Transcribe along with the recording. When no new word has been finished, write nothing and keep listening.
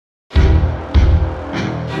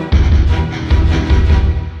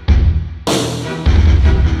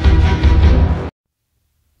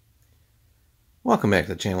Welcome back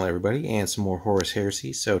to the channel, everybody, and some more Horus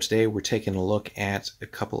Heresy. So today we're taking a look at a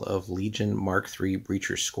couple of Legion Mark III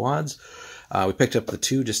Breacher squads. We picked up the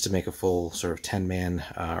two just to make a full sort of 10-man,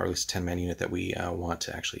 or at least a 10-man unit that we want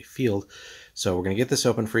to actually field. So we're going to get this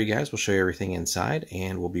open for you guys. We'll show you everything inside,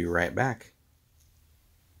 and we'll be right back.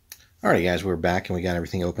 Alright guys, we're back and we got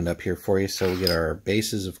everything opened up here for you. So we get our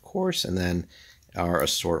bases, of course, and then our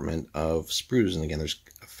assortment of sprues. And again, there's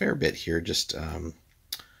a fair bit here, just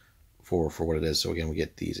for what it is. So again, we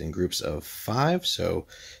get these in groups of 5. So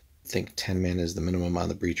I think 10 men is the minimum on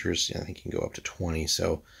the breachers. I think you can go up to 20.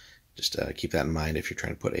 So just keep that in mind if you're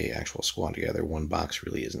trying to put a actual squad together. One box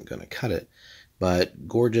really isn't going to cut it. But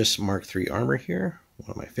gorgeous Mark III armor here, one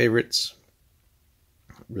of my favorites.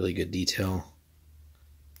 Really good detail.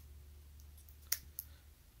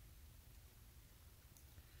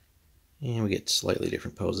 And we get slightly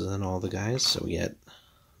different poses than all the guys. So we get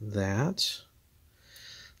that.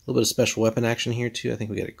 A little bit of special weapon action here too. I think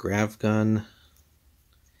we got a grav gun,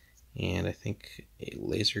 and I think a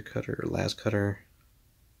laser cutter or las cutter.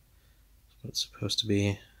 That's what it's supposed to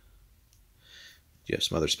be. You have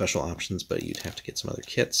some other special options, but you'd have to get some other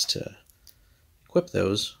kits to equip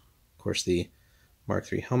those. Of course, the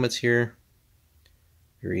Mark III helmets here,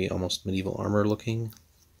 very almost medieval armor looking.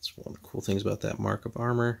 That's one of the cool things about that mark of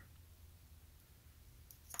armor.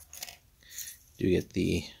 You get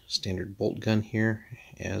the standard bolt gun here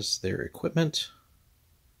as their equipment,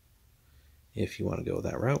 if you want to go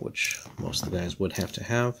that route, which most of the guys would have to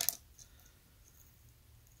have.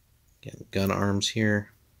 Again, gun arms here.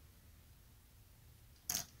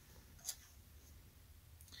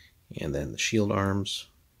 And then the shield arms.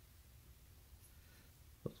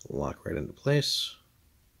 Those will lock right into place.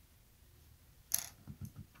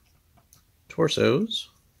 Torsos.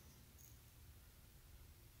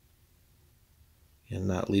 And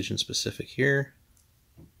not Legion specific here.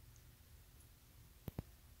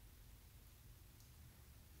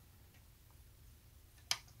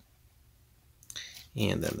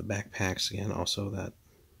 And then the backpacks, again, also that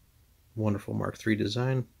wonderful Mark III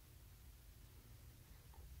design.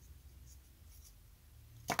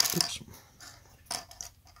 Oops.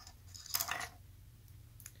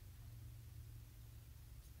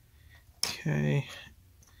 Okay.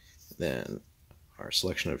 Then our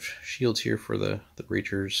selection of shields here for the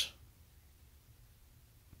breachers.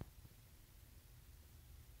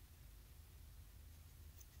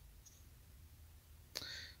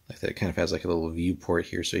 Like that, it kind of has like a little viewport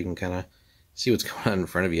here, so you can kind of see what's going on in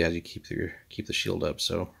front of you as you keep the shield up.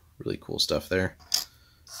 So really cool stuff there.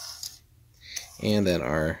 And then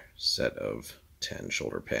our set of 10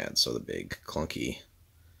 shoulder pads, so the big clunky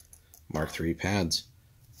Mark III pads.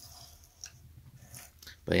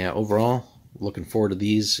 But yeah, overall, looking forward to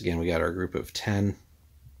these. Again, we got our group of 10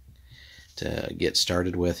 to get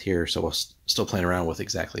started with here, so we'll still playing around with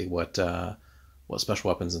exactly what special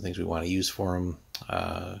weapons and things we want to use for them.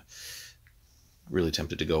 Really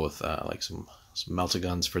tempted to go with like some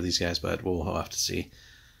melt-a-guns for these guys, but we'll have to see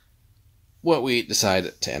what we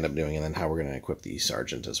decide to end up doing, and then how we're going to equip the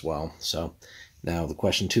sergeant as well. So now the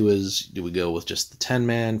question too is, do we go with just the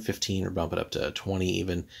 10-man, 15, or bump it up to 20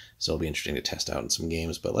 even? So it'll be interesting to test out in some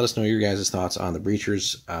games. But let us know your guys' thoughts on the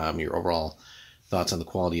breachers, your overall thoughts on the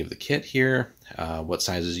quality of the kit here, what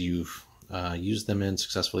sizes you've used them in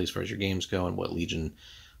successfully as far as your games go, and what Legion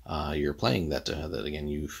you're playing that again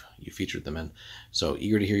you featured them in. So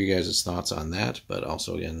eager to hear you guys' thoughts on that, but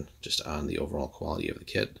also again just on the overall quality of the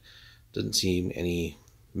kit. Doesn't seem any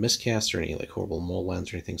miscasts or any like horrible mole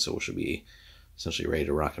lens or anything, so we should be essentially ready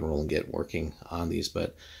to rock and roll and get working on these.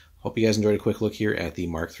 But hope you guys enjoyed a quick look here at the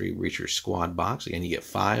Mark III Breacher Squad box. Again, you get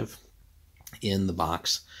 5 in the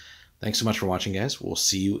box. Thanks so much for watching, guys. We'll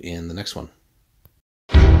see you in the next one.